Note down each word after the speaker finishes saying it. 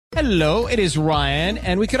Hello, it is Ryan,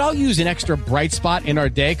 and we could all use an extra bright spot in our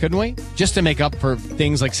day, couldn't we? Just to make up for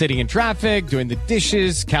things like sitting in traffic, doing the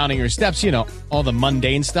dishes, counting your steps, you know, all the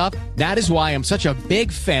mundane stuff. That is why I'm such a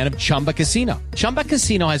big fan of Chumba Casino. Chumba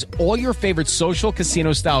Casino has all your favorite social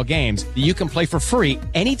casino-style games that you can play for free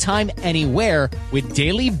anytime, anywhere with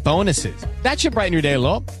daily bonuses. That should brighten your day a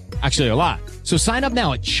little. Actually, a lot. So sign up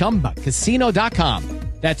now at ChumbaCasino.com.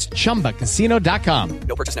 That's ChumbaCasino.com.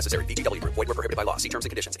 No purchase necessary. VGW Group. Void where prohibited by law. See terms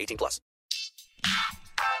and conditions. 18+.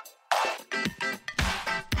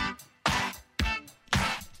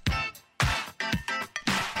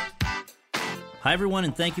 Hi, everyone,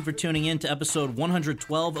 and thank you for tuning in to episode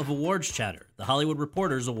 112 of Awards Chatter, the Hollywood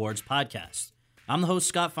Reporter's awards podcast. I'm the host,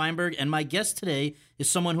 Scott Feinberg, and my guest today is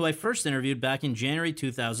someone who I first interviewed back in January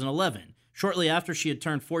 2011. Shortly after she had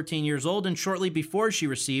turned 14 years old and shortly before she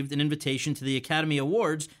received an invitation to the Academy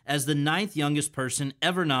Awards as the 9th youngest person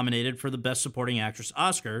ever nominated for the Best Supporting Actress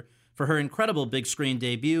Oscar for her incredible big screen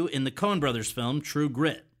debut in the Coen Brothers film True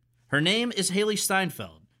Grit. Her name is Hailee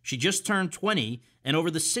Steinfeld. She just turned 20, and over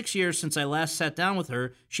the 6 years since I last sat down with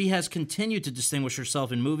her, she has continued to distinguish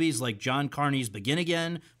herself in movies like John Carney's Begin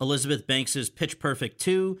Again, Elizabeth Banks's Pitch Perfect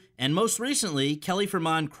 2, and most recently, Kelly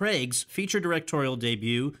Fremon Craig's feature directorial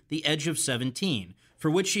debut, The Edge of 17, for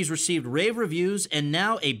which she's received rave reviews and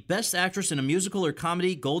now a Best Actress in a Musical or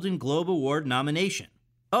Comedy Golden Globe Award nomination.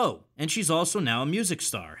 Oh, and she's also now a music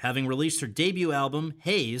star, having released her debut album,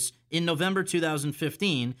 Haze, in November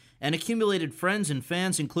 2015, and accumulated friends and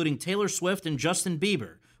fans including Taylor Swift and Justin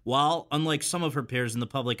Bieber, while, unlike some of her peers in the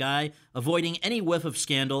public eye, avoiding any whiff of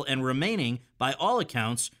scandal and remaining, by all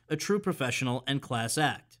accounts, a true professional and class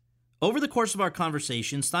act. Over the course of our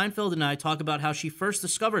conversation, Steinfeld and I talk about how she first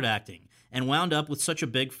discovered acting and wound up with such a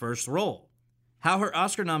big first role. How her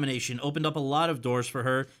Oscar nomination opened up a lot of doors for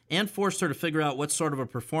her and forced her to figure out what sort of a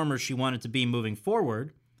performer she wanted to be moving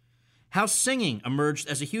forward. How singing emerged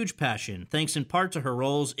as a huge passion, thanks in part to her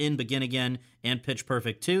roles in Begin Again and Pitch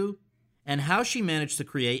Perfect 2. And how she managed to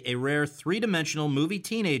create a rare three-dimensional movie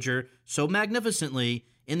teenager so magnificently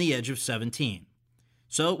in The Edge of 17.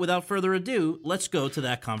 So, without further ado, let's go to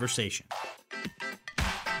that conversation.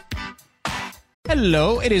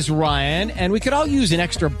 Hello, it is Ryan, and we could all use an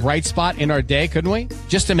extra bright spot in our day, couldn't we?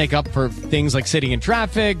 Just to make up for things like sitting in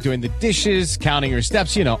traffic, doing the dishes, counting your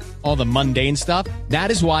steps, you know, all the mundane stuff.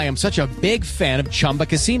 That is why I'm such a big fan of Chumba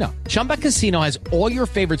Casino. Chumba Casino has all your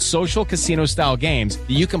favorite social casino-style games that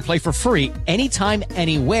you can play for free anytime,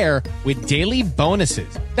 anywhere with daily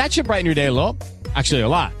bonuses. That should brighten your day a little. Actually, a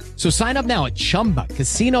lot. So sign up now at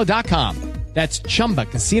ChumbaCasino.com. That's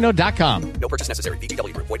ChumbaCasino.com. No purchase necessary.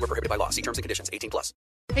 VGW Group. Void where prohibited by law. See terms and conditions. 18+.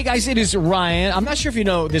 Hey guys, it is Ryan. I'm not sure if you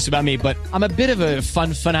know this about me, but I'm a bit of a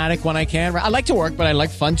fun fanatic when I can. I like to work, but I like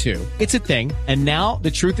fun too. It's a thing. And now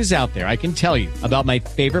the truth is out there. I can tell you about my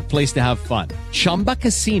favorite place to have fun. Chumba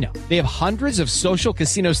Casino. They have hundreds of social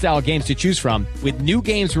casino style games to choose from with new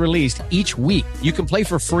games released each week. You can play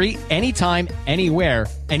for free anytime, anywhere.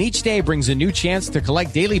 And each day brings a new chance to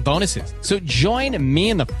collect daily bonuses. So join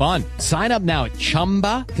me in the fun. Sign up now at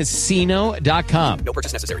ChumbaCasino.com. No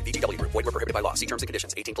purchase necessary. VGW Group. Void where prohibited by law. See terms and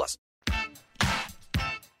conditions. 18+.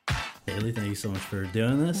 Hailee, thank you so much for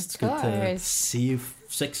doing this. It's good to course. see you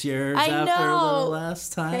 6 years I after know. the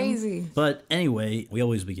last time. Crazy. But anyway, we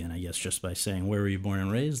always begin, I guess, just by saying, where were you born and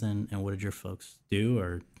raised, and what did your folks do,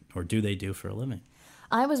 or do they do for a living?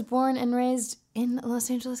 I was born and raised in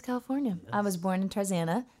Los Angeles, California. Yes. I was born in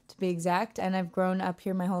Tarzana, to be exact, and I've grown up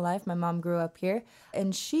here my whole life. My mom grew up here,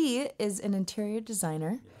 and she is an interior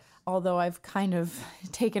designer, although I've kind of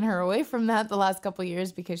taken her away from that the last couple of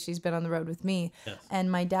years because she's been on the road with me. Yes.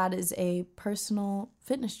 And my dad is a personal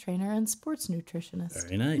fitness trainer and sports nutritionist.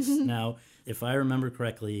 Very nice. Now, if I remember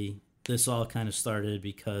correctly, this all kind of started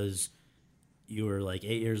because you were like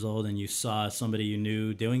 8 years old and you saw somebody you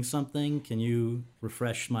knew doing something. Can you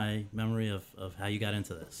refresh my memory of how you got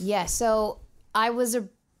into this? Yeah, so I was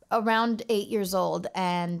around 8 years old,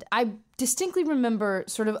 and I distinctly remember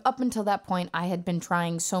sort of up until that point, I had been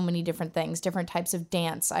trying so many different things, different types of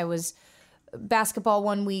dance. I was basketball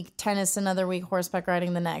one week, tennis another week, horseback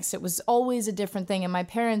riding the next. It was always a different thing, and my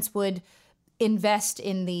parents would invest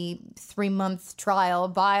in the 3-month trial,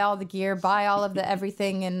 buy all the gear, buy all of the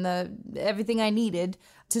everything and everything I needed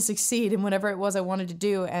to succeed in whatever it was I wanted to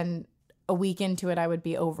do. And a week into it, I would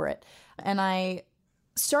be over it. And I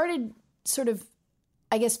started sort of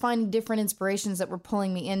I guess, finding different inspirations that were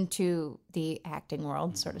pulling me into the acting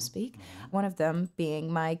world, so to speak. One of them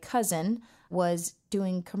being my cousin was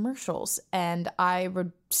doing commercials, and I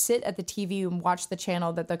would sit at the TV and watch the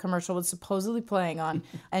channel that the commercial was supposedly playing on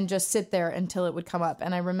and just sit there until it would come up.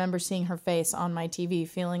 And I remember seeing her face on my TV,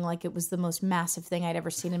 feeling like it was the most massive thing I'd ever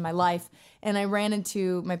seen in my life. And I ran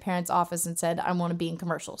into my parents' office and said, I want to be in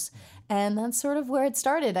commercials. And that's sort of where it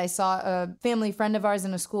started. I saw a family friend of ours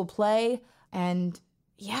in a school play, and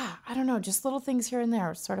yeah, I don't know, just little things here and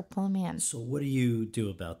there sort of pulling me in. So what do you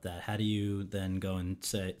do about that? How do you then go and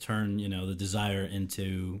turn, the desire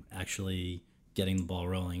into actually getting the ball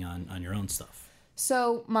rolling on your own stuff?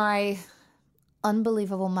 So my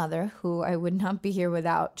unbelievable mother, who I would not be here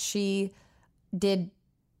without, she did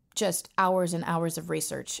just hours and hours of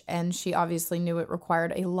research, and she obviously knew it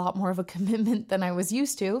required a lot more of a commitment than I was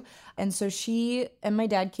used to. And so she and my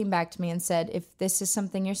dad came back to me and said, if this is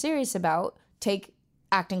something you're serious about, take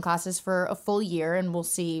acting classes for a full year and we'll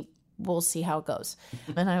see how it goes.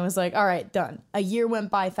 And I was like, all right, done. A year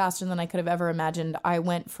went by faster than I could have ever imagined. I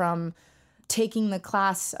went from taking the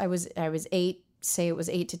class, I was 8, say it was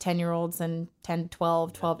 8 to 10-year-olds, and 10 to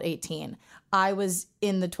 12, 12 to 18. I was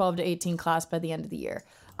in the 12 to 18 class by the end of the year.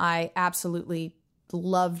 I absolutely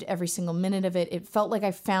loved every single minute of it. It felt like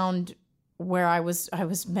I found where I was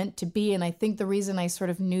meant to be. And I think the reason I sort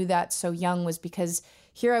of knew that so young was because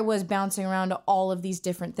here I was bouncing around to all of these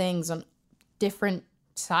different things on different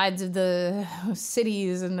sides of the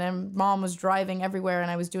cities, and then mom was driving everywhere,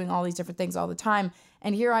 and I was doing all these different things all the time.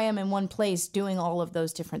 And here I am in one place doing all of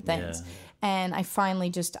those different things. Yeah. And I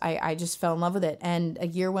finally I just fell in love with it. And a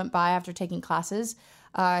year went by after taking classes.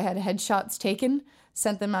 I had headshots taken,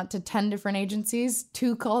 sent them out to 10 different agencies,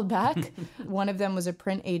 2 called back. One of them was a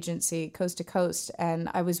print agency, Coast to Coast, and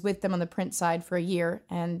I was with them on the print side for a year,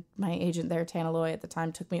 and my agent there, Tana Loy, at the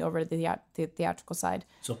time, took me over to the theatrical side.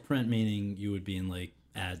 So print meaning you would be in like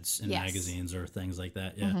ads in Yes. magazines or things like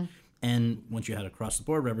that, yeah. Mm-hmm. And once you had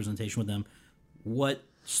across-the-board representation with them, what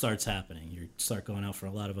starts happening? You start going out for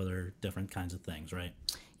a lot of other different kinds of things, right?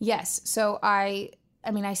 Yes. So I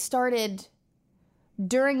started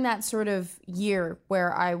during that sort of year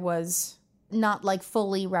where I was not like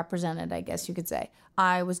fully represented, I guess you could say.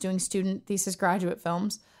 I was doing student thesis graduate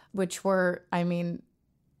films, which were,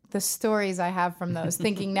 the stories I have from those,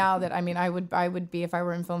 thinking now that, I would be, if I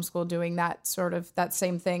were in film school, doing that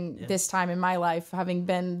same thing this time in my life, having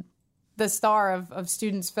been the star of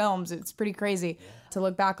students' films. It's pretty crazy to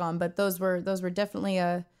look back on, but those were definitely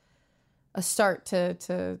a start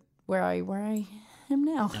to where I am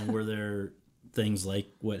now. And were there things like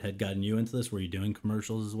what had gotten you into this? Were you doing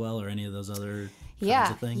commercials as well, or any of those other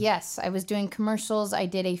kinds of things? Yes, I was doing commercials. I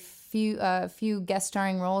did a few guest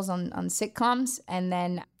starring roles on sitcoms, and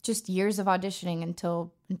then just years of auditioning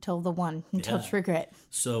until True Grit.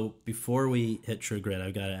 So before we hit True Grit,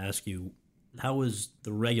 I've got to ask you, how was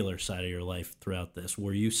the regular side of your life throughout this?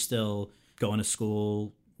 Were you still going to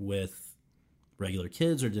school with regular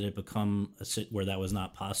kids, or did it become a sit where that was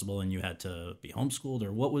not possible and you had to be homeschooled,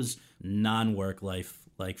 or what was non-work life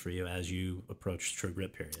like for you as you approached True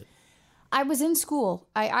Grit period? I was in school.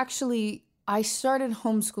 I started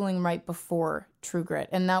homeschooling right before True Grit,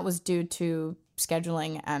 and that was due to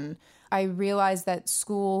scheduling, and I realized that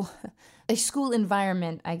a school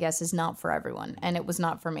environment, I guess, is not for everyone, and it was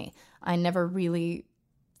not for me. I never really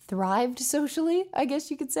thrived socially, I guess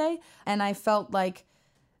you could say, and I felt like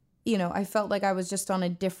I was just on a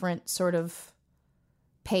different sort of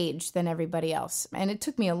page than everybody else. And it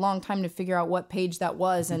took me a long time to figure out what page that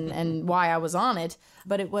was and why I was on it,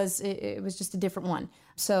 but it was just a different one.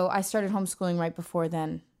 So I started homeschooling right before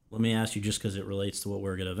then. Let me ask you, just because it relates to what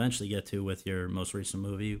we're going to eventually get to with your most recent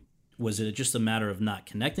movie, was it just a matter of not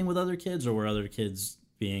connecting with other kids, or were other kids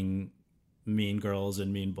being mean girls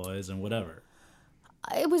and mean boys and whatever?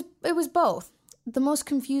 It was both. The most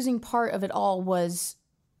confusing part of it all was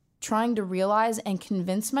trying to realize and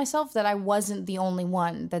convince myself that I wasn't the only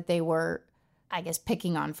one that they were, I guess,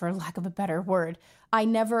 picking on, for lack of a better word. I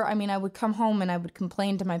would come home and I would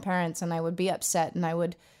complain to my parents, and I would be upset, and I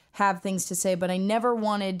would have things to say, but I never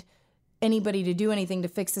wanted anybody to do anything to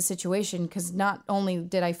fix the situation, because not only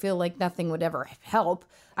did I feel like nothing would ever help,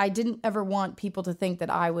 I didn't ever want people to think that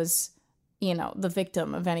I was, the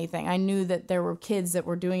victim of anything. I knew that there were kids that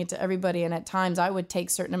were doing it to everybody, and at times I would take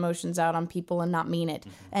certain emotions out on people and not mean it,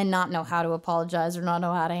 and not know how to apologize or not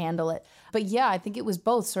know how to handle it. But yeah, I think it was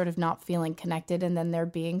both sort of not feeling connected, and then there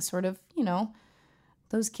being sort of,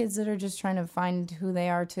 those kids that are just trying to find who they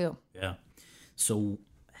are too. Yeah. So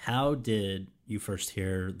how did you first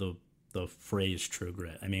hear the the phrase True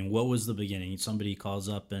Grit? I mean, what was the beginning? Somebody calls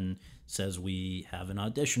up and says, we have an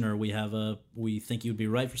audition, or we think you'd be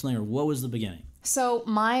right for something, or what was the beginning? So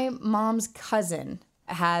my mom's cousin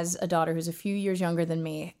has a daughter who's a few years younger than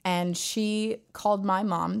me, and she called my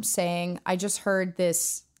mom saying, I just heard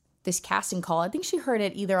this casting call. I think she heard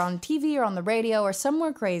it either on TV or on the radio or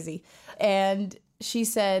somewhere crazy. And she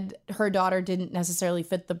said her daughter didn't necessarily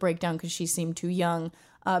fit the breakdown because she seemed too young,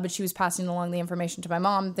 but she was passing along the information to my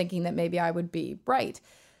mom, thinking that maybe I would be right.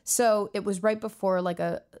 So it was right before like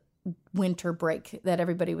a winter break that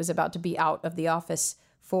everybody was about to be out of the office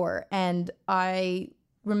for. And I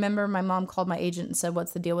remember my mom called my agent and said,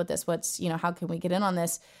 what's the deal with this? How can we get in on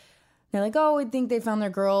this? They're like, oh, I think they found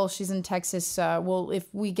their girl. She's in Texas. Well,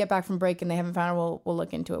 if we get back from break and they haven't found her, we'll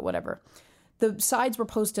look into it, whatever. The sides were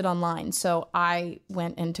posted online, so I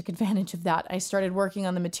went and took advantage of that. I started working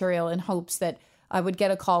on the material in hopes that I would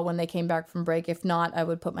get a call when they came back from break. If not, I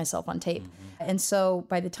would put myself on tape. Mm-hmm. And so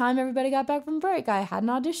by the time everybody got back from break, I had an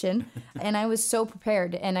audition, and I was so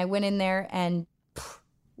prepared. And I went in there and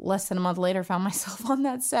less than a month later found myself on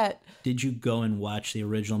that set. Did you go and watch the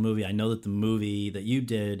original movie? I know that the movie that you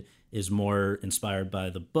did is more inspired by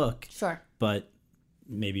the book. Sure. But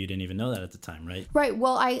maybe you didn't even know that at the time, right? Right.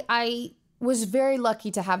 Well, I was very lucky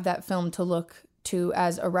to have that film to look to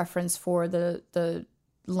as a reference for the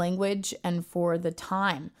language and for the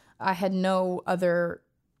time. I had no other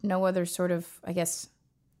sort of, I guess,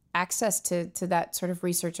 access to that sort of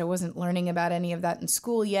research. I wasn't learning about any of that in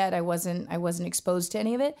school yet. I wasn't exposed to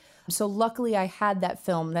any of it. So luckily I had that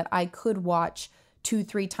film that I could watch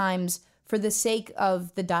 2-3 times for the sake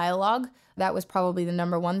of the dialogue. That was probably the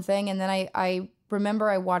number one thing. And then I remember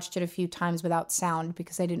I watched it a few times without sound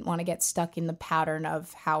because I didn't want to get stuck in the pattern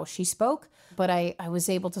of how she spoke. But I was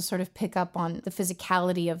able to sort of pick up on the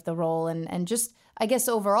physicality of the role and just, I guess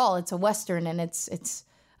overall, it's a Western and it's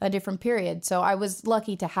a different period. So I was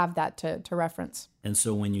lucky to have that to reference. And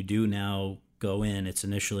so when you do now go in, it's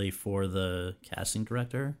initially for the casting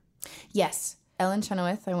director? Yes. Ellen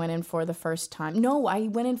Chenoweth, I went in for the first time. No, I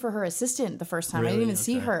went in for her assistant the first time. Really? I didn't even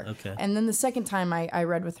see her. Okay. And then the second time I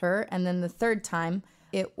read with her. And then the third time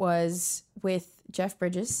it was with Jeff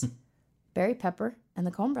Bridges, Barry Pepper, and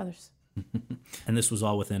the Coen brothers. And this was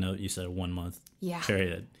all within you said a 1 month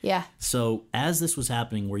period. Yeah. So as this was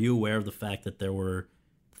happening, were you aware of the fact that there were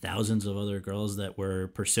thousands of other girls that were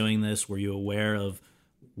pursuing this? Were you aware of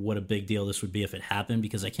what a big deal this would be if it happened?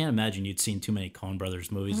 Because I can't imagine you'd seen too many Coen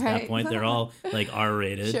Brothers movies at that point. They're all like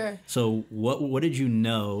R-rated. Sure. So what did you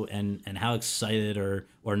know, and how excited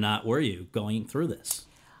or not were you going through this?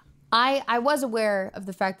 I was aware of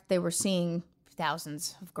the fact that they were seeing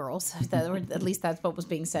thousands of girls, or at least that's what was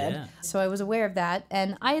being said. Yeah. So I was aware of that.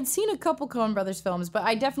 And I had seen a couple Coen Brothers films, but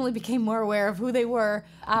I definitely became more aware of who they were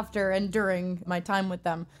after and during my time with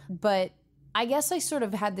them. But I guess I sort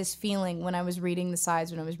of had this feeling when I was reading the sides,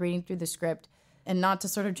 when I was reading through the script, and not to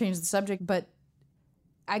sort of change the subject, but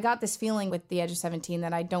I got this feeling with The Edge of 17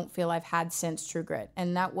 that I don't feel I've had since True Grit.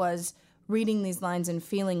 And that was reading these lines and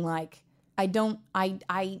feeling like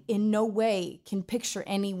I in no way can picture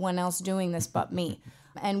anyone else doing this but me.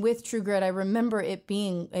 And with True Grit, I remember it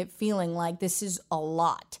feeling like this is a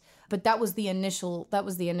lot. But that was the initial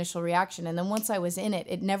reaction. And then once I was in it,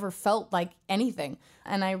 it never felt like anything.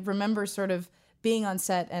 And I remember sort of being on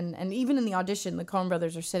set and even in the audition, the Coen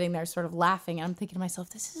brothers are sitting there sort of laughing. And I'm thinking to myself,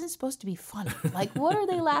 this isn't supposed to be funny. Like, what are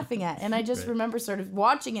they laughing at? And I just remember sort of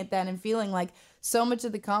watching it then and feeling like so much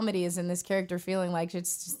of the comedy is in this character feeling like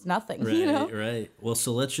it's just nothing, right, you know? Right. Well,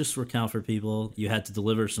 so let's just recount for people. You had to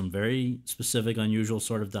deliver some very specific, unusual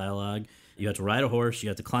sort of dialogue. You had to ride a horse, you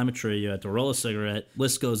had to climb a tree, you had to roll a cigarette,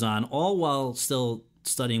 list goes on, all while still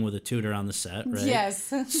studying with a tutor on the set, right?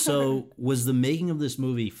 Yes. So was the making of this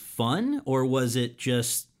movie fun, or was it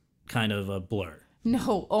just kind of a blur?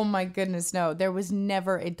 No, oh my goodness, no. There was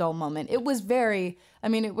never a dull moment. It was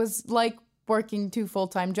it was like working 2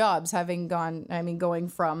 full-time jobs, going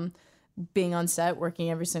from being on set,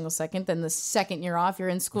 working every single second, then the second you're off, you're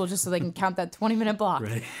in school just so they can count that 20-minute block.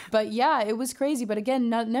 Right. But yeah, it was crazy. But again,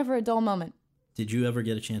 never a dull moment. Did you ever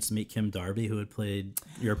get a chance to meet Kim Darby, who had played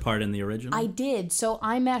your part in the original? I did. So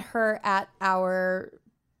I met her at our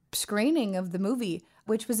screening of the movie,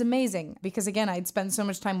 which was amazing because, again, I'd spent so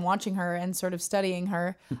much time watching her and sort of studying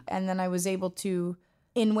her. And then I was able to,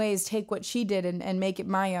 in ways, take what she did and make it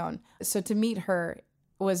my own. So to meet her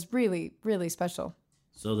was really, really special.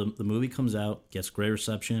 So the movie comes out, gets great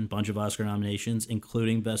reception, bunch of Oscar nominations,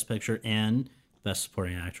 including Best Picture and Best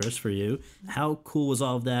Supporting Actress for you. How cool was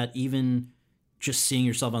all of that? Even just seeing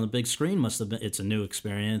yourself on the big screen must have been, it's a new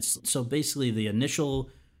experience. So basically the initial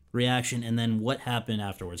reaction and then what happened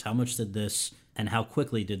afterwards. How much did this And how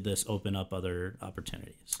quickly did this open up other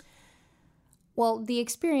opportunities? Well, the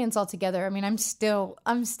experience altogether, I mean, I'm still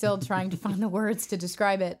trying to find the words to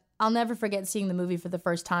describe it. I'll never forget seeing the movie for the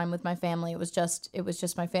first time with my family. It was just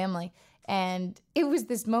my family. And it was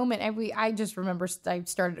this moment, I just remember I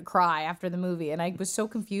started to cry after the movie, and I was so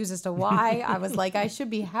confused as to why. I was like, I should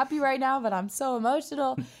be happy right now, but I'm so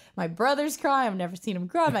emotional. My brother's crying. I've never seen him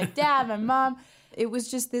cry. My dad, my mom. It was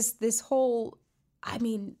just this whole, I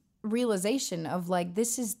mean, realization of like,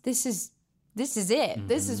 this is it. Mm-hmm.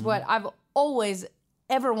 This is what I've always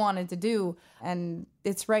ever wanted to do, and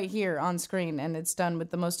it's right here on screen, and it's done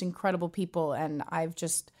with the most incredible people, and I've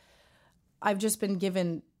just been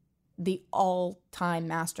given the all-time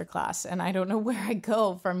masterclass, and I don't know where I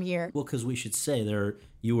go from here. Well, because we should say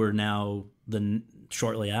you were now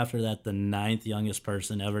shortly after that the 9th youngest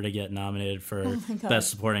person ever to get nominated for Best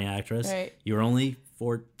Supporting Actress. Right. You were only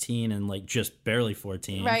 14 and like just barely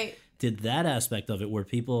 14. Right. Did that aspect of it where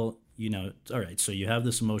people, all right, so you have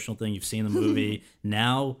this emotional thing, you've seen the movie.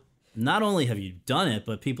 Now, not only have you done it,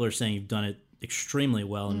 but people are saying you've done it extremely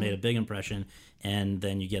well and made a big impression, and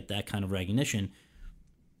then you get that kind of recognition.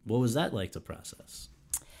 What was that like to process?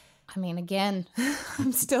 I mean, again,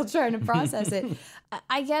 I'm still trying to process it.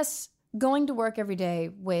 I guess going to work every day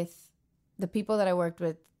with the people that I worked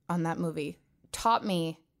with on that movie taught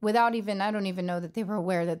me I don't even know that they were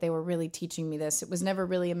aware that they were really teaching me this. It was never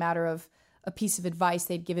really a matter of a piece of advice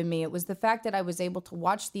they'd given me. It was the fact that I was able to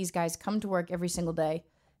watch these guys come to work every single day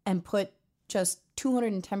and put just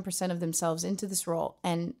 210% of themselves into this role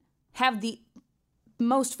and have the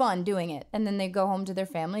most fun doing it. And then they go home to their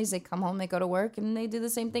families, they come home, they go to work, and they do the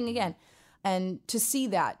same thing again. And to see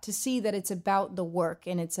that it's about the work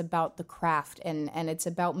and it's about the craft and it's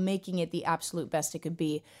about making it the absolute best it could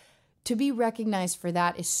be. To be recognized for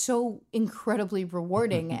that is so incredibly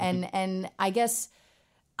rewarding. and I guess,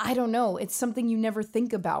 I don't know, it's something you never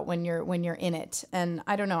think about when you're in it. And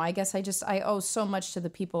I don't know, I guess I owe so much to the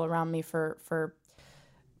people around me for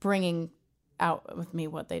bringing out with me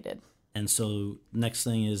what they did. And so next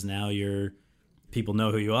thing is now people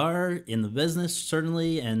know who you are in the business,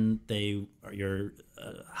 certainly, and you're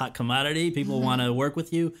a hot commodity. People want to work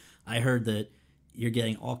with you. I heard that you're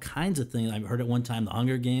getting all kinds of things. I heard at one time the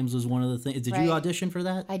Hunger Games was one of the things. Did you audition for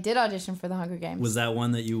that? I did audition for the Hunger Games. Was that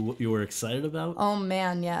one that you were excited about? Oh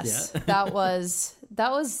man, yes. Yeah. that was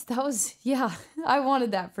yeah, I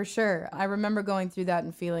wanted that for sure. I remember going through that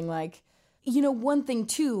and feeling like, one thing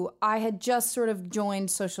too, I had just sort of joined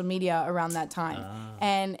social media around that time.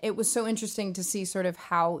 And it was so interesting to see sort of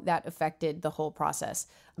how that affected the whole process.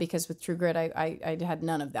 Because with True Grit, I had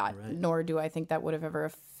none of that, right. Nor do I think that would have ever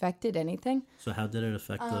affected anything. So how did it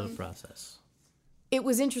affect the process? It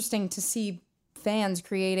was interesting to see fans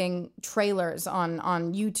creating trailers on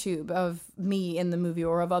YouTube of me in the movie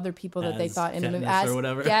or of other people that they thought in the movie. Or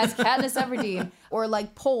whatever. Yeah, as Katniss Everdeen. Or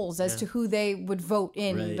like polls as to who they would vote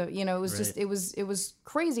in. Right. It was just, it was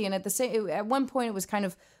crazy. And at one point it was kind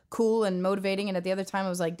of cool and motivating. And at the other time it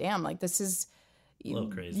was like, damn, like this is a little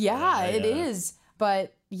crazy. Yeah, it is.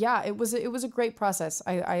 But yeah, it was a great process.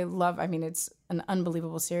 It's an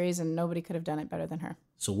unbelievable series and nobody could have done it better than her.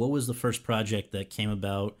 So what was the first project that came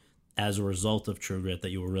about as a result of True Grit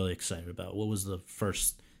that you were really excited about? What was the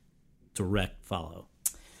first direct follow?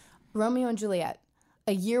 Romeo and Juliet.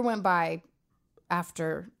 A year went by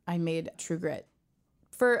after I made True Grit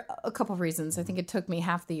for a couple of reasons. I think it took me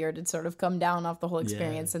half the year to sort of come down off the whole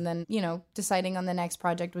experience. Yeah. And then, deciding on the next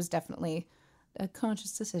project was definitely a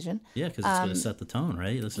conscious decision. Yeah, because it's going to set the tone,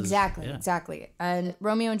 right? Exactly. And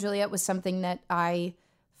Romeo and Juliet was something that I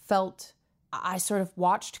felt I sort of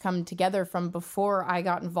watched come together from before I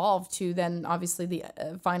got involved to then obviously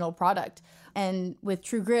the final product. And with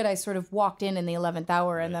True Grit, I sort of walked in the 11th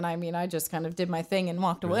hour and then, I just kind of did my thing and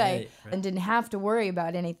walked away and didn't have to worry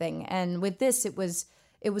about anything. And with this, it was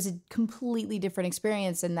a completely different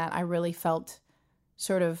experience in that I really felt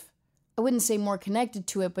sort of, I wouldn't say more connected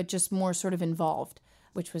to it, but just more sort of involved,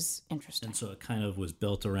 which was interesting. And so it kind of was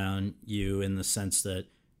built around you in the sense that,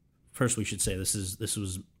 first we should say this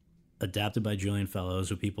was adapted by Julian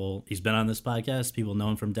Fellows, he's been on this podcast, people know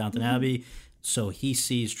him from Downton Abbey, so he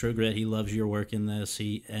sees True Grit, he loves your work in this,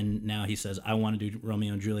 and now he says, I want to do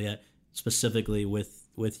Romeo and Juliet specifically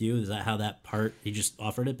with you. Is that how that part, he just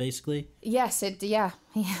offered it basically? Yes, yeah,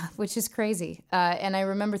 which is crazy. And I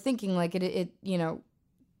remember thinking like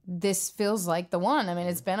this feels like the one.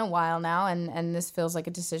 It's been a while now and this feels like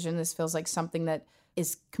a decision. This feels like something that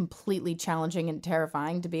is completely challenging and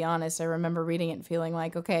terrifying, to be honest. I remember reading it and feeling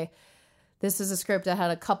like, okay, this is a script that had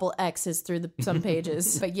a couple X's through some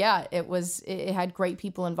pages. But yeah, it had great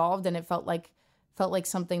people involved and it felt like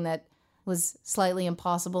something that was slightly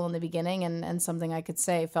impossible in the beginning, and something I could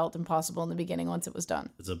say felt impossible in the beginning once it was done.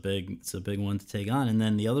 It's a big one to take on. And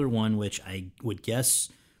then the other one, which I would guess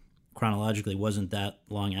chronologically wasn't that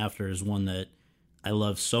long after, is one that I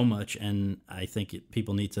love so much, and I think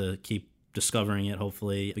people need to keep discovering it,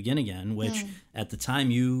 hopefully Begin Again, which at the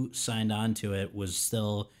time you signed on to it was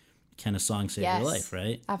still Can a Song Save Your Life,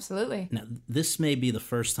 right? Absolutely. Now, this may be the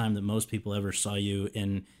first time that most people ever saw you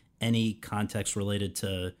in any context related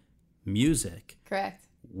to music. Correct.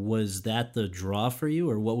 Was that the draw for you,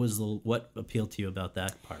 or what appealed to you about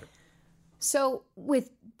that part? So with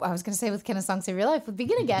Can a Song Save Your Life, with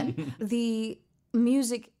Begin Again, the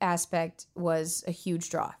music aspect was a huge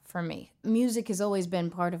draw for me. Music has always been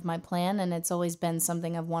part of my plan, and it's always been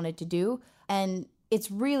something I've wanted to do. And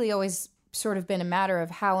it's really always sort of been a matter of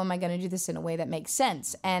how am I going to do this in a way that makes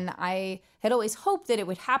sense. And I had always hoped that it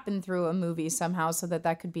would happen through a movie somehow, so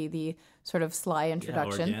that could be the sort of sly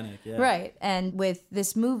introduction. Yeah, organic, yeah. Right. And with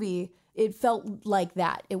this movie, it felt like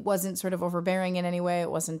that. It wasn't sort of overbearing in any way.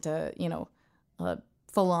 It wasn't a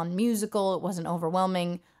full-on musical. It wasn't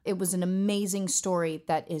overwhelming. It was an amazing story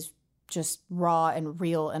that is just raw and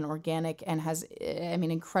real and organic and has,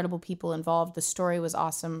 incredible people involved. The story was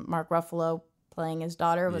awesome. Mark Ruffalo playing his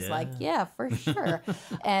daughter was for sure.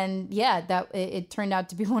 And it turned out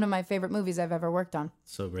to be one of my favorite movies I've ever worked on.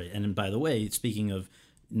 So great. And by the way, speaking of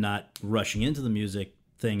not rushing into the music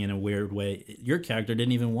thing in a weird way, your character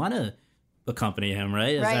didn't even want to accompany him,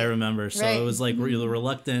 right? As I remember. So it was like you're the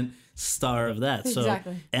reluctant star of that. So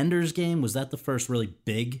Exactly. Ender's Game, was that the first really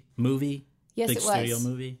big movie? Yes, big it studio was.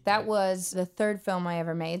 movie? That was the third film I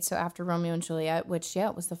ever made. So after Romeo and Juliet, which,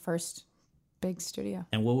 it was the first big studio.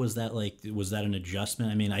 And what was that like? Was that an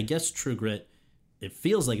adjustment? I mean, I guess True Grit, it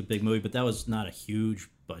feels like a big movie, but that was not a huge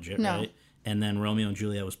budget, right? And then Romeo and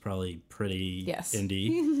Juliet was probably pretty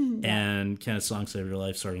indie. And Can a Song Save Your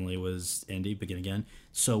Life certainly was indie, Begin Again.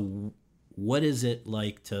 So what is it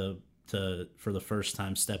like to for the first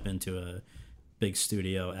time step into a big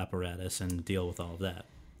studio apparatus and deal with all of that?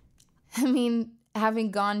 I mean,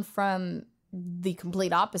 having gone from the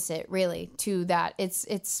complete opposite, really, to that, it's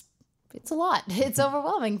a lot. It's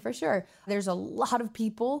overwhelming, for sure. There's a lot of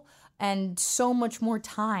people and so much more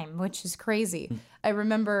time, which is crazy. I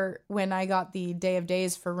remember when I got the Day of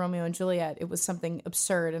Days for Romeo and Juliet, it was something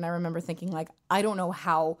absurd. And I remember thinking, I don't know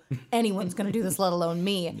how anyone's going to do this, let alone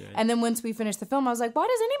me. Yeah. And then once we finished the film, I was like, why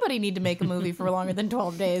does anybody need to make a movie for longer than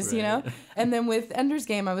 12 days, you know? And then with Ender's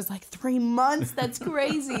Game, I was like, 3 months? That's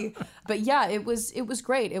crazy. But yeah, it was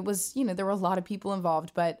great. It was, there were a lot of people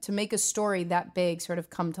involved. But to make a story that big sort of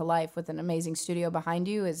come to life with an amazing studio behind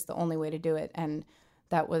you is the only way to do it. And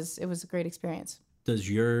it was a great experience. Does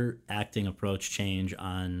your acting approach change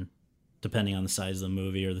depending on the size of the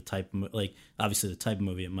movie or the type of, obviously the type of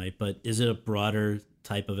movie it might, but is it a broader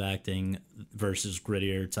type of acting versus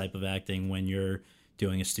grittier type of acting when you're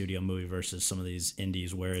doing a studio movie versus some of these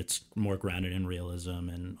indies where it's more grounded in realism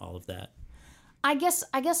and all of that? I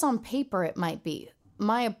guess on paper it might be.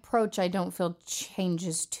 My approach, I don't feel,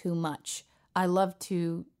 changes too much. I love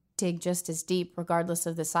to dig just as deep regardless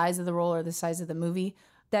of the size of the role or the size of the movie.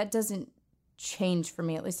 That doesn't change for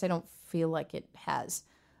me. At least I don't feel like it has.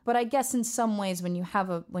 But I guess in some ways when you have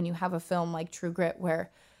a film like True Grit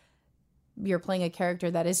where you're playing a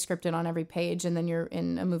character that is scripted on every page, and then you're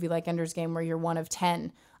in a movie like Ender's Game where you're one of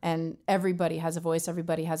 10 and everybody has a voice,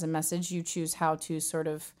 everybody has a message, you choose how to sort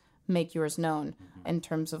of make yours known in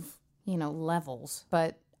terms of, levels.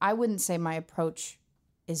 But I wouldn't say my approach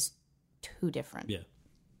is too different. Yeah.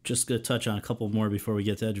 Just going to touch on a couple more before we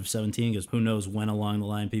get to Edge of 17, because who knows when along the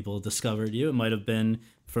line people discovered you. It might have been,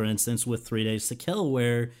 for instance, with 3 Days to Kill,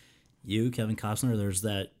 where you, Kevin Costner, there's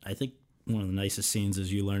that, I think one of the nicest scenes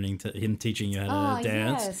is you him teaching you how to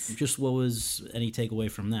dance. Yes. Just what was any takeaway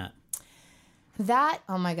from that? That,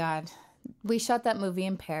 oh my God. We shot that movie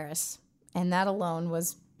in Paris, and that alone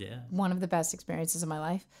was one of the best experiences of my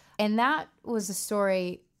life. And that was a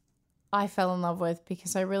story I fell in love with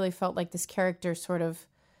because I really felt like this character sort of,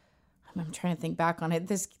 I'm trying to think back on it.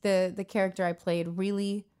 The character I played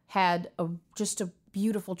really had just a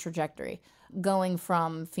beautiful trajectory, going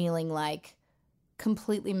from feeling like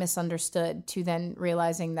completely misunderstood to then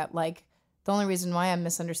realizing that the only reason why I'm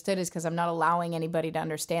misunderstood is because I'm not allowing anybody to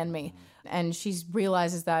understand me. And she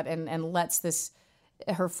realizes that and lets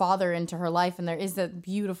her father into her life. And there is that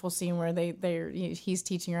beautiful scene where he's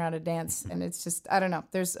teaching her how to dance. And it's just, I don't know.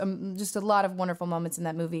 There's just a lot of wonderful moments in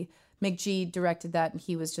that movie. McG directed that, and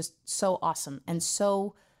he was just so awesome and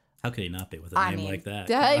so... How could he not be with a name like that?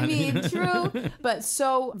 True, but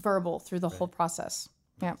so verbal through the whole process.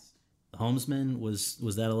 Yeah. The Homesman,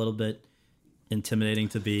 was that a little bit intimidating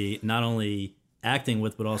to be not only acting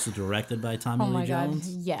with, but also directed by Tommy Lee Jones.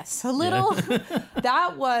 Yes, a little.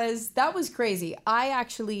 That was crazy. I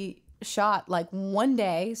actually shot like one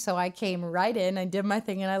day, so I came right in, I did my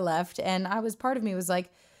thing, and I left. And part of me was like,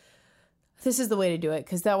 this is the way to do it,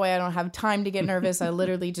 because that way I don't have time to get nervous. I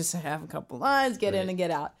literally just have a couple lines, get in and get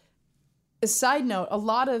out. A side note, a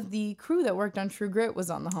lot of the crew that worked on True Grit was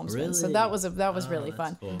on the Homespin, so that was really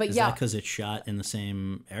fun. Cool. But is yeah, that because it's shot in the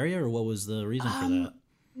same area, or what was the reason for that?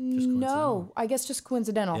 No, I guess just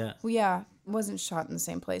coincidental. Yeah. Well, yeah, it wasn't shot in the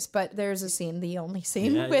same place, but there's a scene, the only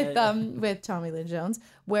scene with Tommy Lee Jones,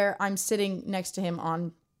 where I'm sitting next to him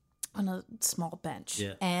on a small bench,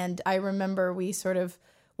 and I remember we sort of.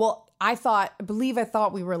 Well, I thought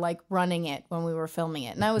we were like running it when we were filming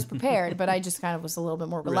it. And I was prepared, but I just kind of was a little bit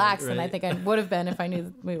more relaxed than I think I would have been if I knew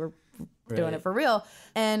that we were doing it for real.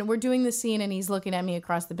 And we're doing the scene and he's looking at me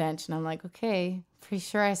across the bench and I'm like, okay, pretty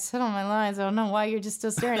sure I said all my lines. I don't know why you're just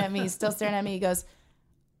still staring at me. He's still staring at me. He goes,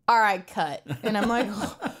 all right, cut. And I'm like,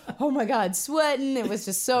 oh my God, sweating. It was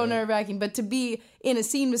just so nerve-wracking. But to be in a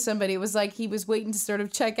scene with somebody, it was like he was waiting to sort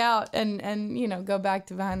of check out and go back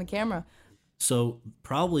to behind the camera. So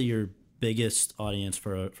probably your biggest audience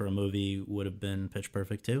for a movie would have been Pitch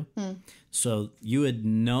Perfect 2. So you had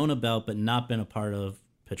known about but not been a part of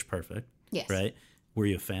Pitch Perfect. Yes. Right? Were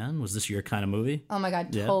you a fan? Was this your kind of movie? Oh my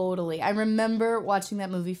God, totally. I remember watching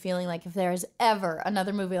that movie feeling like if there is ever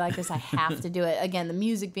another movie like this, I have to do it. Again, the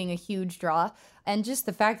music being a huge draw. And just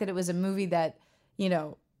the fact that it was a movie that,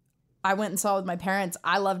 I went and saw with my parents.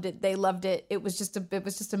 I loved it. They loved it. It was just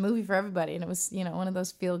a movie for everybody. And it was, one of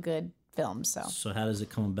those feel-good films. So how does it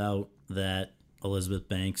come about that Elizabeth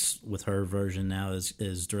Banks with her version now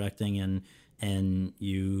is directing and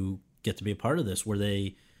you get to be a part of this?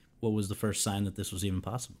 What was the first sign that this was even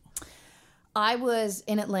possible? I was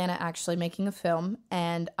in Atlanta actually making a film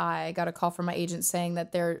and I got a call from my agent saying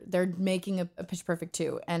that they're making a Pitch Perfect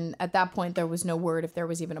 2. And at that point there was no word if there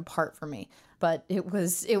was even a part for me, but it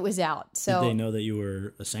was out. So did they know that you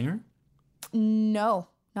were a singer? No.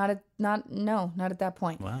 Not at that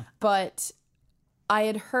point. Wow. But I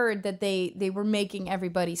had heard that they were making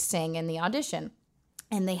everybody sing in the audition,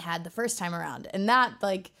 and they had the first time around. And that,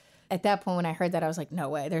 like, at that point when I heard that, I was like, no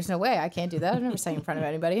way. There's no way. I can't do that. I've never sang in front of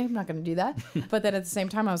anybody. I'm not going to do that. But then at the same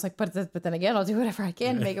time, I was like, but then again, I'll do whatever I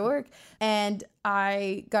can to make it work. And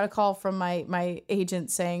I got a call from my agent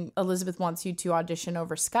saying, Elizabeth wants you to audition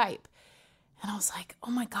over Skype. And I was like,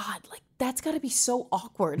 oh my God, like that's got to be so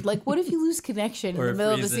awkward. Like, what if you lose connection in the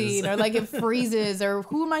middle of the scene, or like it freezes, or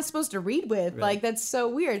who am I supposed to read with? Right. Like, that's so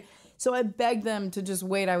weird. So I begged them to just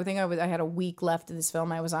wait. I had a week left of this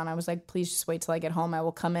film I was on. I was like, please just wait till I get home. I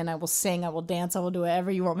will come in, I will sing, I will dance, I will do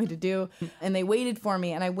whatever you want me to do. And they waited for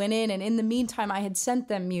me, and I went in, and in the meantime, I had sent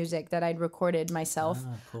them music that I'd recorded myself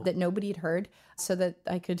that nobody had heard, so that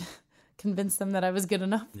I could convince them that I was good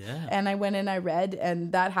enough. Yeah. And I went in, I read,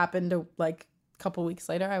 and that happened like couple weeks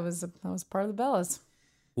later. I was part of the Bellas.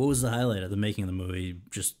 What was the highlight of the making of the movie?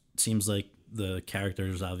 Just seems like the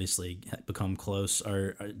characters obviously become close.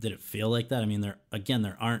 Or did it feel like that? I mean,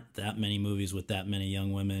 there aren't that many movies with that many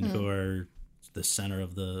young women who are the center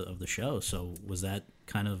of the show. So was that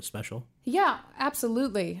kind of special? Yeah,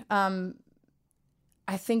 absolutely.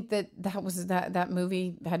 I think that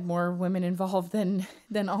movie had more women involved than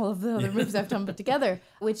all of the other movies I've done put together,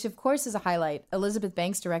 which of course is a highlight. Elizabeth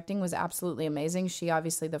Banks directing was absolutely amazing. She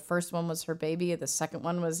obviously, the first one was her baby. The second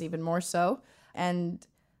one was even more so. And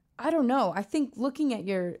I don't know. I think looking at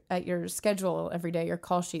your schedule every day, your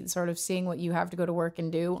call sheet, sort of seeing what you have to go to work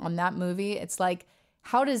and do on that movie, it's like,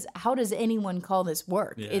 how does anyone call this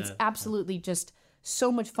work? Yeah. It's absolutely just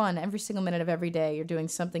so much fun. Every single minute of every day, you're doing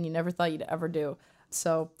something you never thought you'd ever do.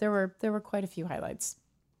 So there were quite a few highlights.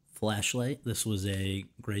 Flashlight, this was a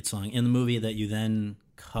great song in the movie that you then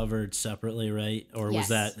covered separately, right? Or was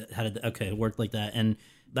that, it worked like that. And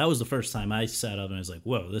that was the first time I sat up and I was like,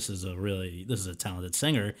 whoa, this is a talented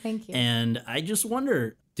singer. Thank you. And I just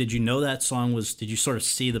wonder, did you know that song did you sort of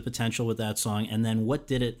see the potential with that song? And then what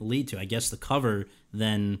did it lead to? I guess the cover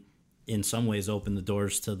then in some ways opened the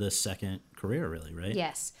doors to this second career, really, right?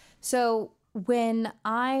 Yes. So when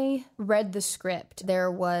I read the script,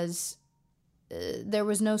 there was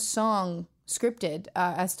no song scripted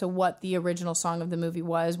as to what the original song of the movie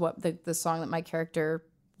was, what the song that my character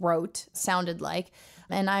wrote sounded like.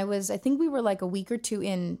 And I think we were like a week or two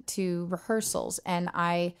into rehearsals, and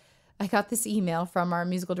I got this email from our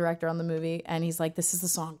musical director on the movie, and he's like, this is the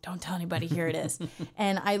song. Don't tell anybody. Here it is.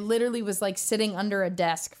 And I literally was like sitting under a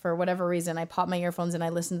desk for whatever reason. I popped my earphones and I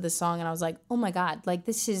listened to this song, and I was like, oh my God, like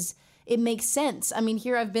it makes sense. I mean,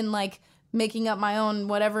 here I've been like making up my own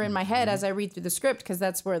whatever in my head as I read through the script, because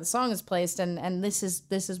that's where the song is placed, and this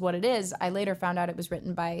is what it is. I later found out it was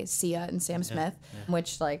written by Sia and Sam Smith,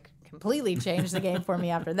 which like completely changed the game for me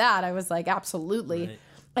after that. I was like, absolutely. Right.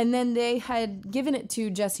 And then they had given it to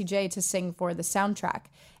Jessie J to sing for the soundtrack.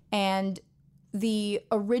 And the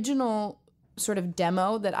original sort of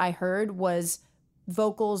demo that I heard was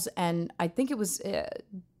vocals, and I think it was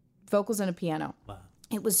vocals and a piano. Wow.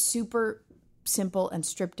 It was super simple and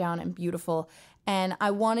stripped down and beautiful. And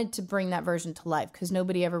I wanted to bring that version to life because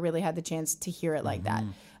nobody ever really had the chance to hear it like that.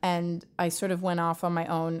 And I sort of went off on my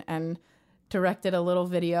own and directed a little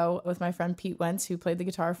video with my friend Pete Wentz, who played the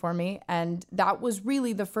guitar for me. And that was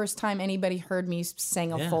really the first time anybody heard me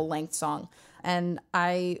sing a full-length song. And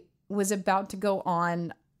I was about to go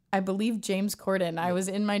on, I believe, James Corden. I was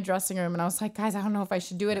in my dressing room and I was like, guys, I don't know if I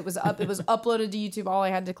should do it. It was uploaded to YouTube. All I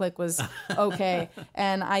had to click was okay.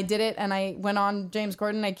 And I did it, and I went on James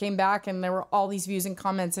Corden. I came back and there were all these views and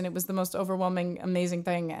comments, and it was the most overwhelming, amazing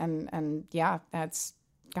thing. And yeah, that's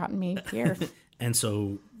gotten me here. And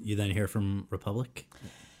so you then hear from Republic?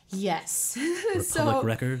 Yes. Republic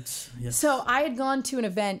Records? Yes. So I had gone to an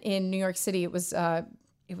event in New York City. It was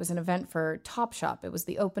an event for Topshop. It was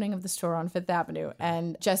the opening of the store on Fifth Avenue.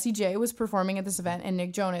 And Jessie J was performing at this event, and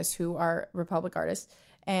Nick Jonas, who are Republic artists.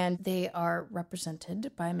 And they are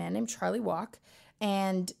represented by a man named Charlie Walk.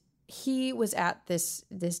 And he was at this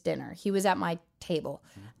dinner. He was at my table.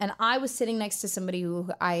 And I was sitting next to somebody who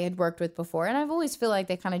I had worked with before. And I've always feel like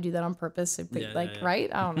they kind of do that on purpose. Right?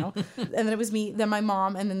 I don't know. And then it was me, then my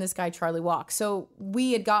mom, and then this guy, Charlie Walk. So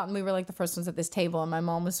we were like the first ones at this table. And my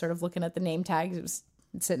mom was sort of looking at the name tags. It was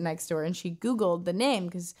sitting next to her, and she Googled the name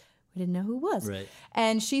because we didn't know who it was. Right.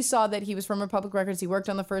 And she saw that he was from Republic Records. He worked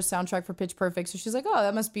on the first soundtrack for Pitch Perfect. So she's like, oh,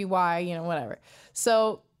 that must be why, whatever.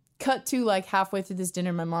 So cut to like halfway through this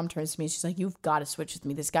dinner, my mom turns to me and she's like, you've got to switch with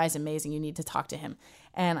me. This guy's amazing. You need to talk to him.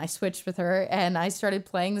 And I switched with her, and I started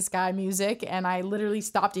playing this guy music, and I literally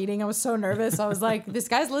stopped eating. I was so nervous. I was like, this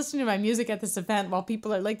guy's listening to my music at this event while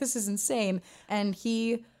people are like, this is insane. And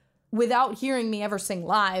he, without hearing me ever sing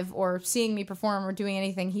live or seeing me perform or doing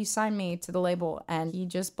anything, he signed me to the label, and he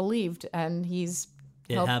just believed, and he's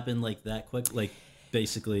helped. It happened like that quick, like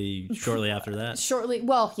basically shortly after that?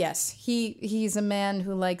 Well, yes. He's a man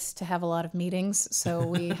who likes to have a lot of meetings, so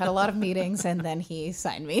we had a lot of meetings, and then he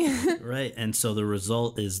signed me. Right, and so the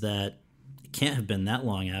result is that it can't have been that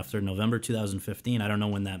long after November 2015. I don't know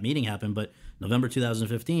when that meeting happened, but November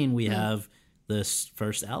 2015, we have this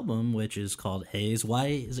first album, which is called Haze. Why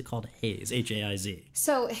is it called Haze? H-A-I-Z.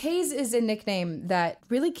 So Haze is a nickname that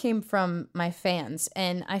really came from my fans.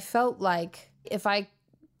 And I felt like if I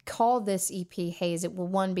call this EP Haze, it will,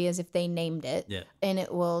 one, be as if they named it. Yeah. And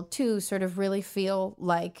it will, two, sort of really feel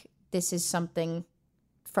like this is something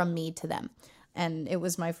from me to them. And it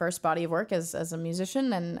was my first body of work as a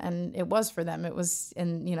musician, and it was for them. It was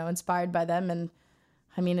inspired by them, and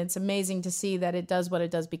I mean, it's amazing to see that it does what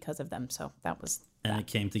it does because of them. So that was that. And it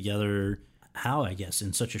came together how, I guess,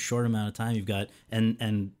 in such a short amount of time. You've got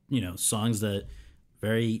and songs that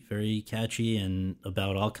very, very catchy and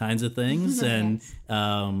about all kinds of things. And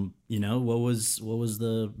what was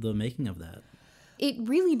the making of that? It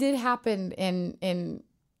really did happen in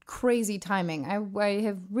crazy timing. I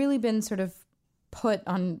have really been sort of put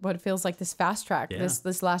on what feels like this fast track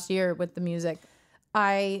this last year with the music.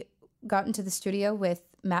 I got into the studio with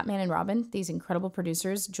Matt Man and Robin, these incredible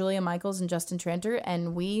producers, Julia Michaels and Justin Tranter,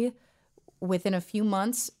 and we, within a few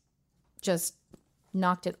months, just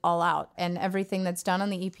knocked it all out. And everything that's done on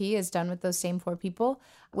the EP is done with those same four people,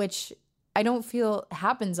 which I don't feel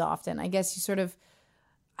happens often. I guess you sort of,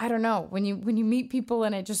 I don't know, when you meet people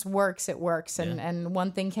and it just works, it works. And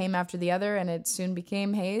one thing came after the other, and it soon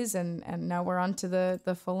became Haze, and now we're on to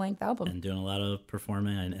the full-length album. And doing a lot of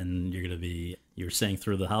performing, and you're saying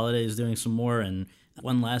through the holidays doing some more. And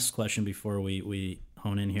one last question before we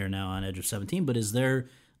hone in here now on Edge of 17, but it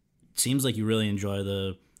seems like you really enjoy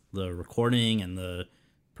the recording and the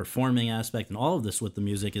performing aspect and all of this with the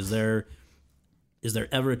music. Is there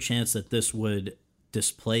ever a chance that this would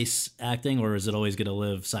displace acting, or is it always going to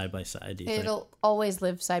live side by side, do you think? It'll always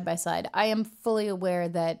live side by side. I am fully aware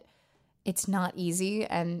that it's not easy,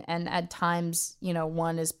 and at times,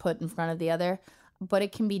 one is put in front of the other, but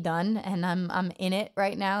it can be done, and I'm in it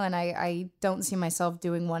right now, and I don't see myself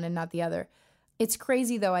doing one and not the other. It's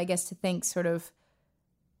crazy, though, I guess, to think sort of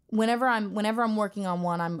whenever I'm working on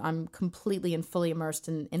one, I'm completely and fully immersed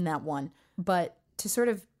in that one. But to sort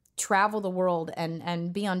of travel the world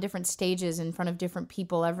and be on different stages in front of different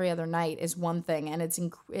people every other night is one thing, and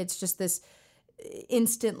it's just this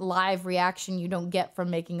instant live reaction you don't get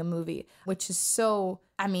from making a movie, which is so,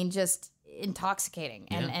 I mean, just intoxicating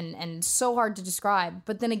and so hard to describe.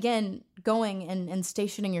 But then again, going and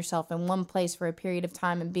stationing yourself in one place for a period of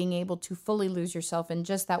time and being able to fully lose yourself in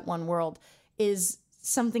just that one world is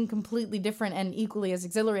something completely different and equally as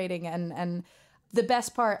exhilarating. And the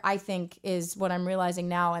best part, I think, is what I'm realizing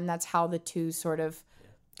now, and that's how the two sort of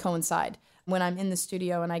coincide. When I'm in the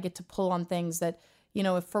studio and I get to pull on things that, you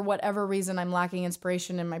know, if for whatever reason I'm lacking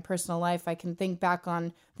inspiration in my personal life, I can think back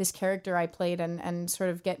on this character I played and sort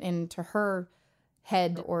of get into her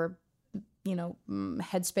head or, you know,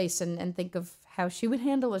 headspace and think of how she would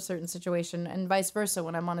handle a certain situation, and vice versa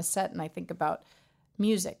when I'm on a set and I think about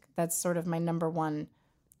music. That's sort of my number one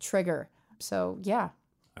trigger. So, yeah.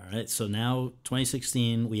 All right. So now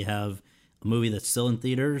 2016, we have a movie that's still in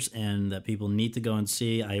theaters and that people need to go and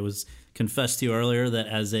see. I was confessed to you earlier that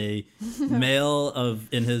as a male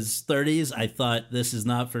in his 30s, I thought this is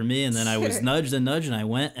not for me. And then I was nudged and I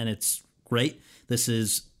went, and it's great. This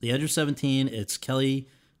is The Edge of 17. It's Kelly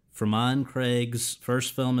Fremon Craig's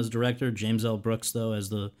first film as director, James L. Brooks, though, as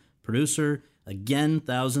the producer. Again,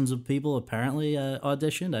 thousands of people apparently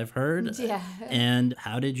auditioned, I've heard. Yeah. And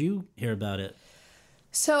how did you hear about it?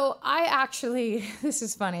 So I actually, this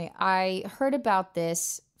is funny, I heard about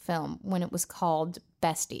this film when it was called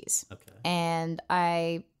Besties. Okay. And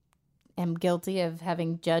I am guilty of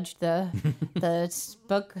having judged the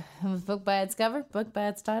book by its cover, book by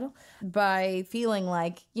its title, by feeling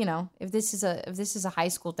like, you know, if this is a high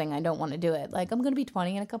school thing, I don't want to do it. Like, I'm going to be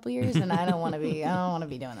 20 in a couple years and I don't want to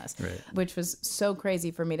be doing this, right. Which was so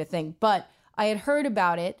crazy for me to think. But I had heard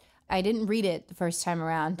about it. I didn't read it the first time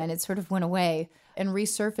around, and it sort of went away and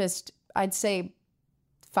resurfaced, I'd say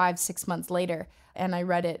 5-6 months later. And I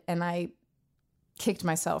read it and I kicked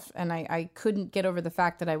myself, and I couldn't get over the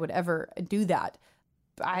fact that I would ever do that.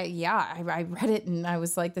 I read it and I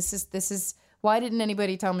was like, this is why didn't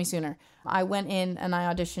anybody tell me sooner? I went in and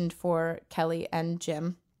I auditioned for Kelly and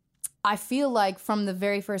Jim. I feel like from the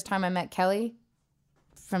very first time I met Kelly,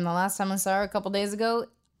 from the last time I saw her a couple days ago,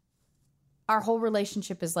 our whole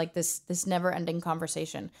relationship is like this never-ending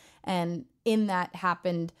conversation. And in that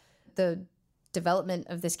happened the development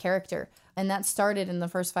of this character. And that started in the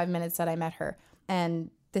first 5 minutes that I met her.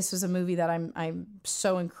 And this was a movie that I'm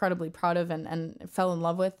so incredibly proud of and fell in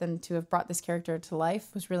love with, and to have brought this character to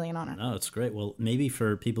life was really an honor. No, it's great. Well, maybe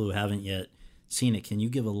for people who haven't yet seen it, can you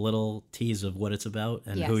give a little tease of what it's about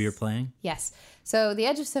and who you're playing? Yes. So The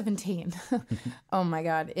Edge of 17, oh my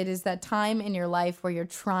God, it is that time in your life where you're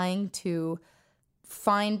trying to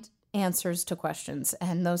find answers to questions.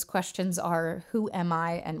 And those questions are, who am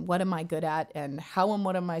I and what am I good at and how and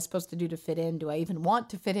what am I supposed to do to fit in? Do I even want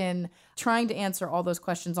to fit in? Trying to answer all those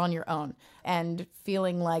questions on your own and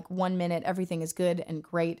feeling like 1 minute everything is good and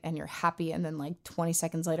great and you're happy, and then like 20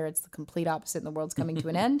 seconds later it's the complete opposite and the world's coming to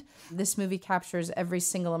an end. This movie captures every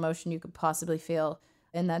single emotion you could possibly feel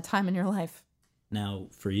in that time in your life. Now,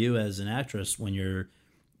 for you as an actress, when you're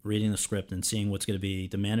reading the script and seeing what's going to be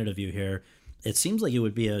demanded of you here, it seems like it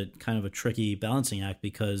would be a kind of a tricky balancing act,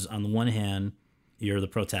 because on the one hand, you're the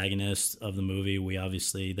protagonist of the movie. We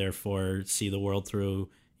obviously, therefore, see the world through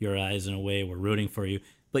your eyes in a way. We're rooting for you.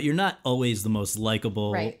 But you're not always the most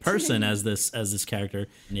likable person as this character,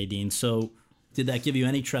 Nadine. So did that give you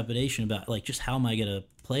any trepidation about, like, just how am I going to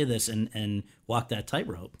play this and walk that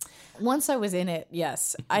tightrope? Once I was in it,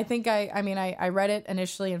 yes. I think I read it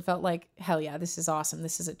initially and felt like, hell yeah, this is awesome.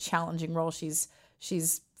 This is a challenging role. She's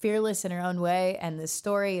fearless in her own way, and the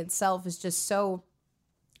story itself is just so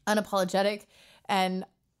unapologetic. And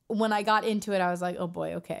when I got into it, I was like, oh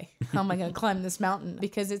boy, okay, how am I going to climb this mountain?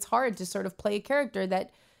 Because it's hard to sort of play a character that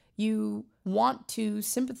you want to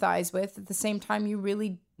sympathize with at the same time you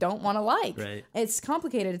really don't want to like. Right. It's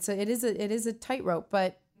complicated. It is a tightrope,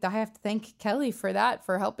 but I have to thank Kelly for that,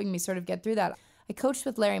 for helping me sort of get through that. I coached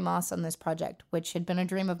with Larry Moss on this project, which had been a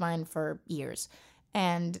dream of mine for years.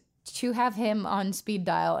 And to have him on speed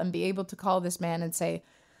dial and be able to call this man and say,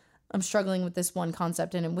 I'm struggling with this one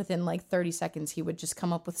concept, and within like 30 seconds, he would just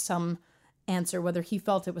come up with some answer, whether he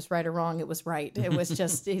felt it was right or wrong, it was right. It was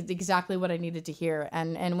just exactly what I needed to hear.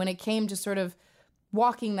 And when it came to sort of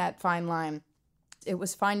walking that fine line, it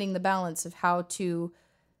was finding the balance of how to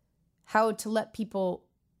let people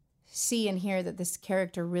see and hear that this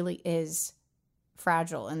character really is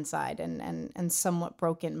fragile inside and somewhat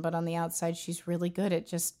broken, but on the outside she's really good at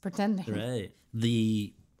just pretending. Right.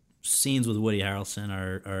 The scenes with Woody Harrelson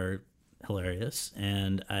are hilarious,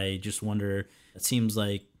 and I just wonder, it seems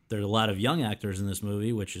like there are a lot of young actors in this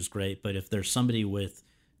movie, which is great, but if there's somebody with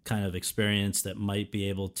kind of experience that might be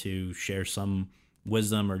able to share some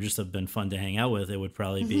wisdom or just have been fun to hang out with, it would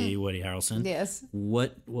probably be Woody Harrelson. Yes.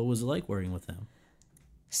 What was it like working with him?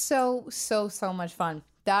 So much fun.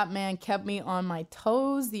 That man kept me on my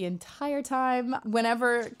toes the entire time.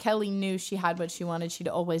 Whenever Kelly knew she had what she wanted, she'd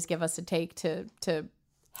always give us a take to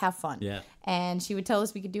have fun. Yeah. And she would tell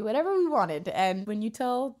us we could do whatever we wanted. And when you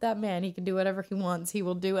tell that man he can do whatever he wants, he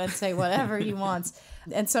will do and say whatever he wants.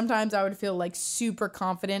 And sometimes I would feel like super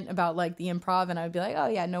confident about like the improv, and I would be like, oh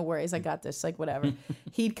yeah, no worries, I got this, like whatever.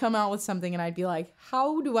 He'd come out with something and I'd be like,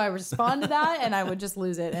 how do I respond to that? And I would just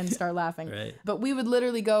lose it and start laughing. Right. But we would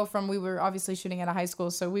literally go from, we were obviously shooting at a high school,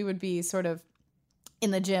 so we would be sort of in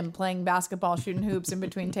the gym playing basketball, shooting hoops in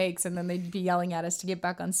between takes, and then they'd be yelling at us to get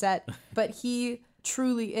back on set. But he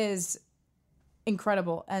truly is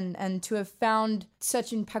incredible, and to have found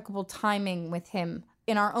such impeccable timing with him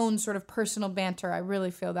in our own sort of personal banter, I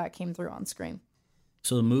really feel that came through on screen.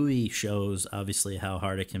 So the movie shows obviously how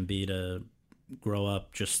hard it can be to grow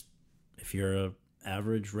up just if you're a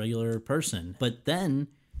average regular person, but then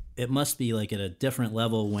it must be like at a different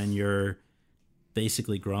level when you're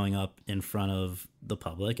basically growing up in front of the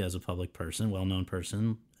public as a public person, well-known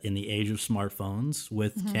person, in the age of smartphones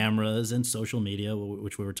with cameras and social media,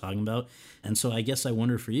 which we were talking about. And so I guess I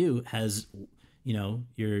wonder for you, has, you know,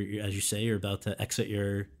 you're as you say, you're about to exit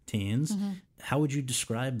your teens. How would you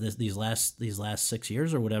describe these last 6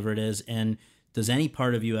 years or whatever it is? And does any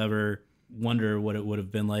part of you ever wonder what it would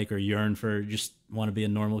have been like, or yearn for, just want to be a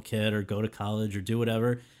normal kid or go to college or do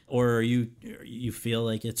whatever? Or are you feel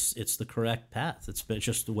like it's the correct path? It's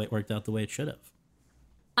just the way it worked out the way it should have?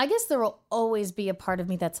 I guess there will always be a part of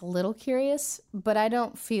me that's a little curious, but I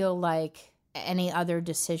don't feel like any other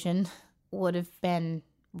decision would have been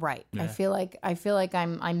right. Yeah. I feel like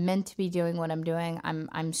I'm meant to be doing what I'm doing.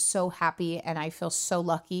 I'm so happy, and I feel so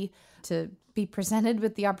lucky to be presented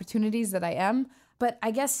with the opportunities that I am. But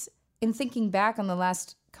I guess in thinking back on the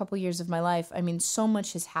last couple years of my life, I mean, so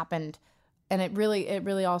much has happened, and it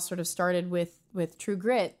really all sort of started with True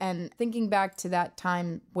Grit, and thinking back to that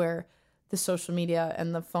time where the social media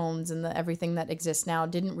and the phones and the everything that exists now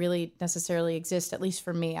didn't really necessarily exist, at least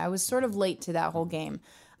for me. I was sort of late to that whole game.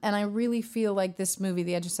 And I really feel like this movie,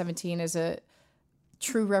 The Edge of 17, is a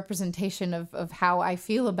true representation of how I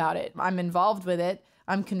feel about it. I'm involved with it.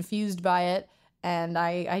 I'm confused by it. And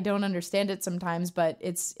I don't understand it sometimes, but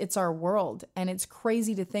it's our world. And it's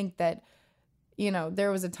crazy to think that, you know,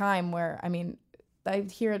 there was a time where, I mean, I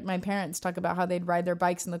hear my parents talk about how they'd ride their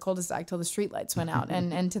bikes in the cul-de-sac till the streetlights went out.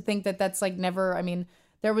 And to think that that's like never, I mean,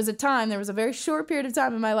 there was a very short period of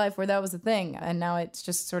time in my life where that was a thing. And now it's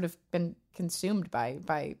just sort of been consumed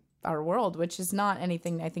by our world, which is not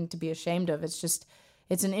anything I think to be ashamed of. It's just,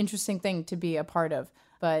 it's an interesting thing to be a part of.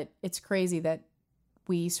 But it's crazy that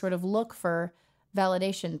we sort of look for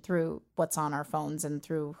validation through what's on our phones and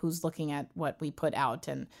through who's looking at what we put out.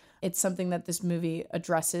 And it's something that this movie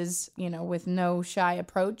addresses, you know, with no shy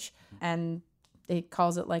approach, and it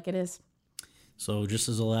calls it like it is. So just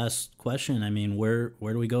as a last question, I mean, where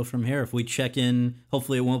do we go from here? If we check in,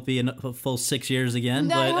 hopefully it won't be a full 6 years again.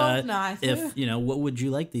 No, but I hope not. If, you know, what would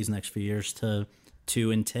you like these next few years to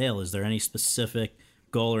entail? Is there any specific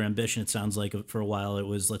goal or ambition? It sounds like for a while it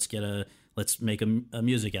was let's make a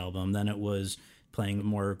music album. Then it was playing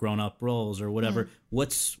more grown-up roles or whatever.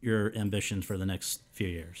 What's your ambition for the next few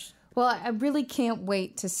years? Well, I really can't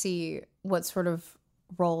wait to see what sort of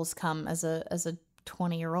roles come as a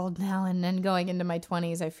 20-year-old now, and then going into my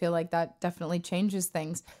 20s. I feel like that definitely changes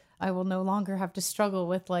things. I will no longer have to struggle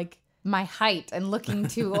with like my height and looking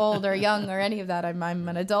too old or young or any of that. I'm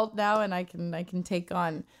an adult now, and I can take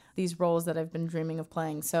on these roles that I've been dreaming of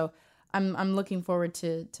playing. So I'm looking forward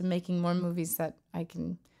to making more movies that I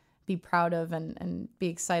can be proud of and be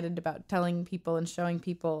excited about telling people and showing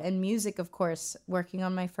people. And music, of course, working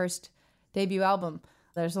on my first debut album.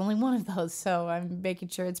 There's only one of those, so I'm making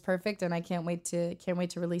sure it's perfect, and I can't wait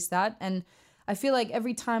to release that. And I feel like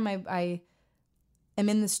every time I am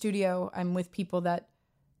in the studio, I'm with people that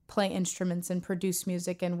play instruments and produce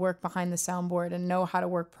music and work behind the soundboard and know how to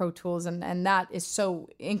work Pro Tools, and that is so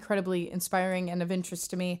incredibly inspiring and of interest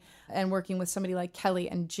to me. And working with somebody like Kelly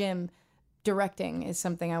and Jim, directing is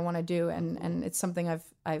something I want to do, and it's something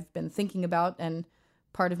I've been thinking about. And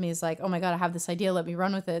part of me is like, oh my God, I have this idea, let me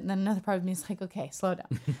run with it. And then another part of me is like, okay, slow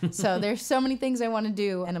down. So there's so many things I want to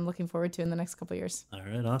do, and I'm looking forward to in the next couple of years. All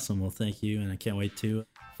right, awesome. Well, thank you, and I can't wait to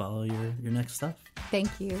follow your next stuff. Thank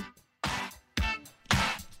you.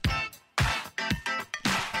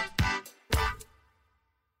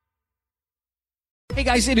 Hey,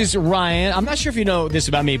 Hey guys, it is Ryan. I'm not sure if you know this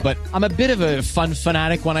about me, but I'm a bit of a fun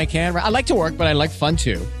fanatic when I can. I like to work, but I like fun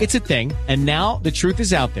too. It's a thing. And now the truth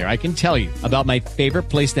is out there. I can tell you about my favorite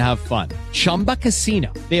place to have fun. Chumba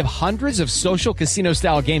Casino. They have hundreds of social casino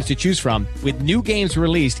style games to choose from with new games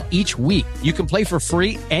released each week. You can play for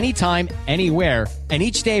free anytime, anywhere. And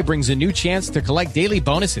each day brings a new chance to collect daily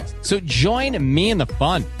bonuses. So join me in the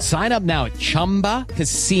fun. Sign up now at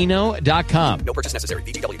ChumbaCasino.com. No purchase necessary.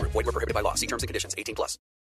 VGW Group. Void were prohibited by law. See terms and conditions. 18+.